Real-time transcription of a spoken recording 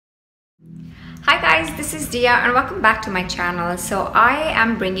Hi guys, this is Dia and welcome back to my channel. So I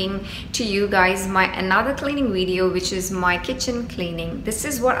am bringing to you guys another cleaning video, which is my kitchen cleaning. This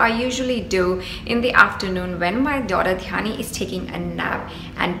is what I usually do in the afternoon when my daughter Dhyani is taking a nap,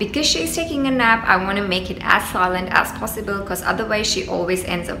 and because she's taking a nap I want to make it as silent as possible because otherwise she always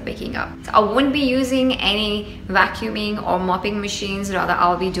ends up waking up. So I won't be using any vacuuming or mopping machines, rather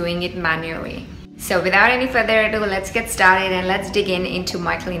I'll be doing it manually. So without any further ado, let's get started and let's dig into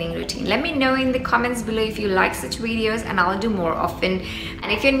my cleaning routine. Let me know in the comments below if you like such videos and I'll do more often.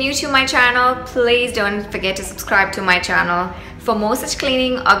 And if you're new to my channel, please don't forget to subscribe to my channel for more such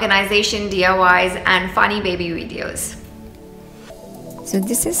cleaning, organization, DIYs and funny baby videos. So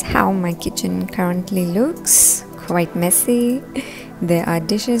this is how my kitchen currently looks. Quite messy. There are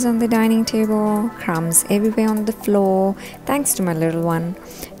dishes on the dining table, crumbs everywhere on the floor, thanks to my little one.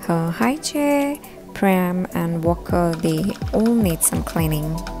 Her high chair, pram and walker, they all need some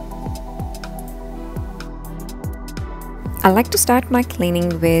cleaning. I like to start my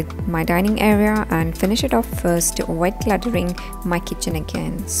cleaning with my dining area and finish it off first to avoid cluttering my kitchen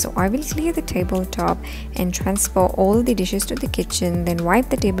again. So I will clear the tabletop and transfer all the dishes to the kitchen, then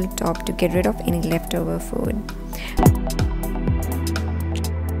wipe the tabletop to get rid of any leftover food.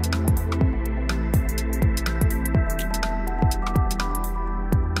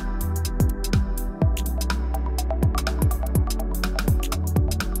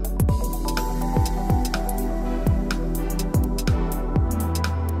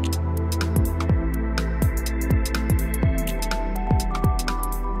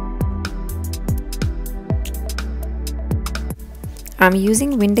 I'm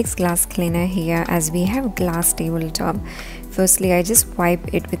using Windex glass cleaner here as we have glass tabletop. Firstly, I just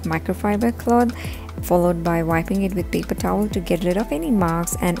wipe it with microfiber cloth, followed by wiping it with paper towel to get rid of any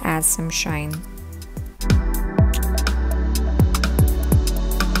marks and add some shine.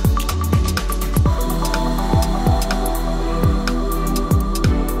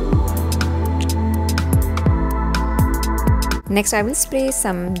 Next, I will spray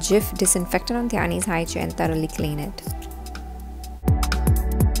some Jif disinfectant on Dhyani's high chair and thoroughly clean it.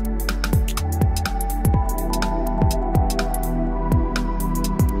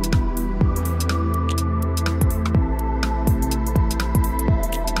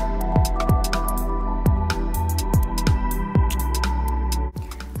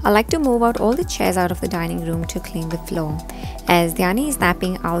 I like to move out all the chairs out of the dining room to clean the floor. As Dhyani is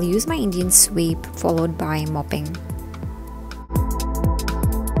napping, I'll use my Indian sweep followed by mopping.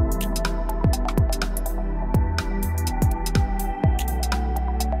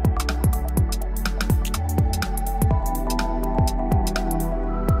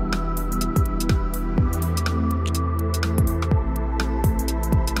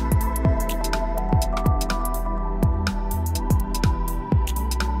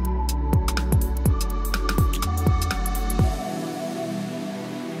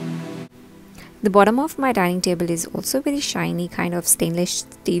 The bottom of my dining table is also very shiny, kind of stainless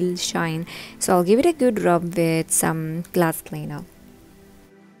steel shine, so I'll give it a good rub with some glass cleaner.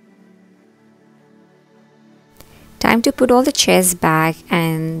 Time to put all the chairs back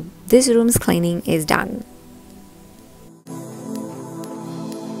and this room's cleaning is done.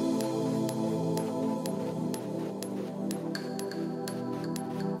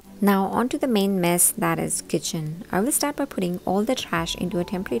 Now on to the main mess, that is kitchen. I will start by putting all the trash into a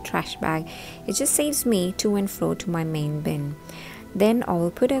temporary trash bag. It just saves me to and fro to my main bin. Then I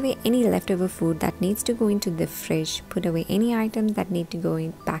will put away any leftover food that needs to go into the fridge, put away any items that need to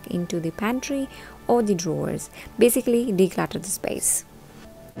go back into the pantry or the drawers. Basically declutter the space.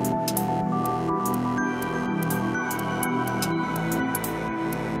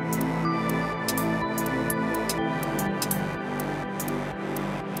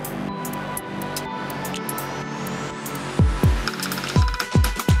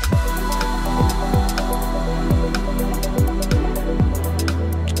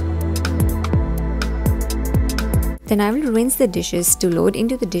 Then I will rinse the dishes to load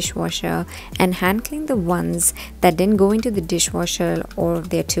into the dishwasher and hand clean the ones that didn't go into the dishwasher or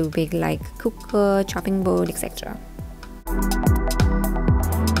they're too big, like cooker, chopping board, etc.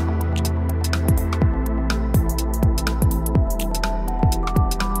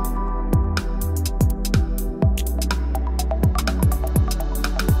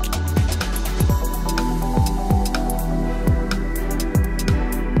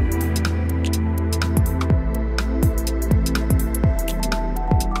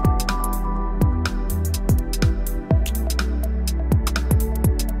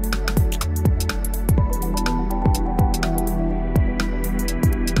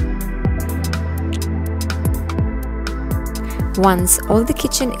 Once all the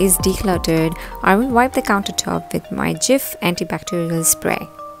kitchen is decluttered, I will wipe the countertop with my Jif antibacterial spray.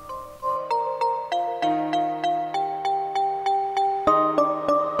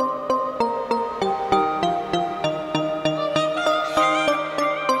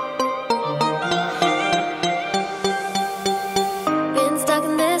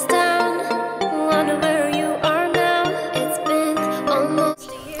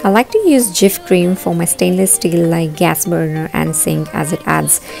 I like to use Jif Cream for my stainless steel like gas burner and sink, as it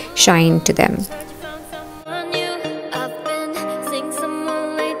adds shine to them.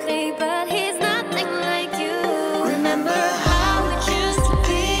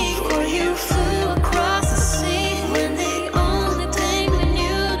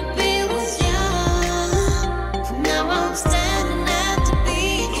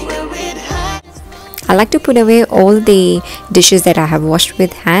 I like to put away all the dishes that I have washed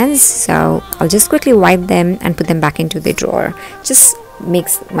with hands, so I'll just quickly wipe them and put them back into the drawer. Just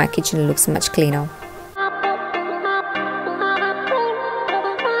makes my kitchen look so much cleaner.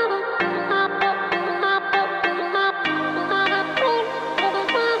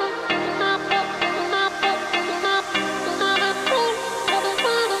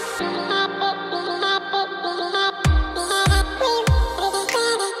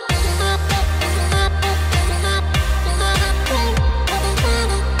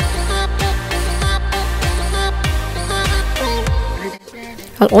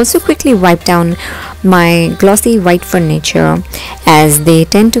 I'll also quickly wipe down my glossy white furniture, as they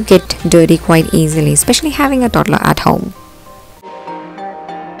tend to get dirty quite easily, especially having a toddler at home.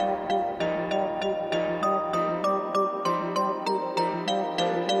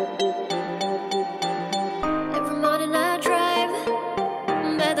 Every morning I drive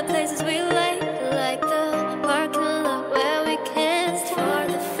by the places we like the parking lot where we kissed for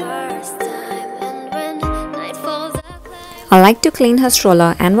the first time, and when night falls I like to clean her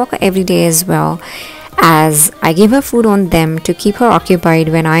stroller and walker every day as well, as I give her food on them to keep her occupied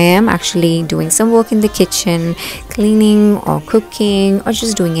when I am actually doing some work in the kitchen, cleaning or cooking or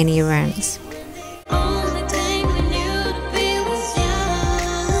just doing any errands. only thing we knew to be was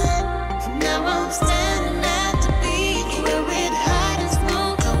young. Now I'm standing at the beach where we'd hide and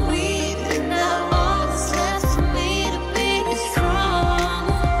smoke our weed, and now all that's left for me to be is strong.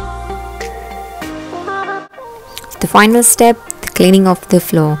 The final step, the cleaning of the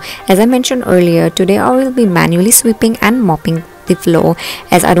floor. As I mentioned earlier, today I will be manually sweeping and mopping the floor,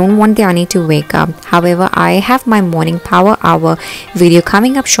 as I don't want the Ani to wake up. However, I have my morning power hour video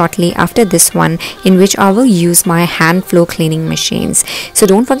coming up shortly after this one, in which I will use my hand floor cleaning machines. So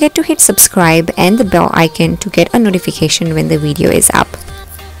don't forget to hit subscribe and the bell icon to get a notification when the video is up.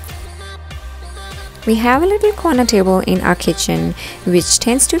 We have a little corner table in our kitchen which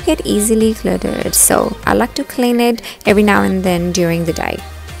tends to get easily cluttered, so I like to clean it every now and then during the day.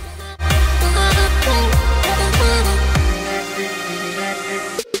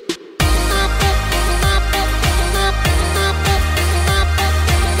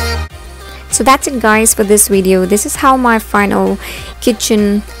 So that's it guys for this video. This is how my final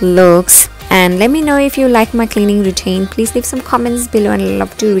kitchen looks. And let me know if you like my cleaning routine. Please leave some comments below and I'd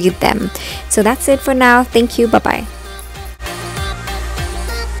love to read them. So that's it for now. Thank you. Bye bye.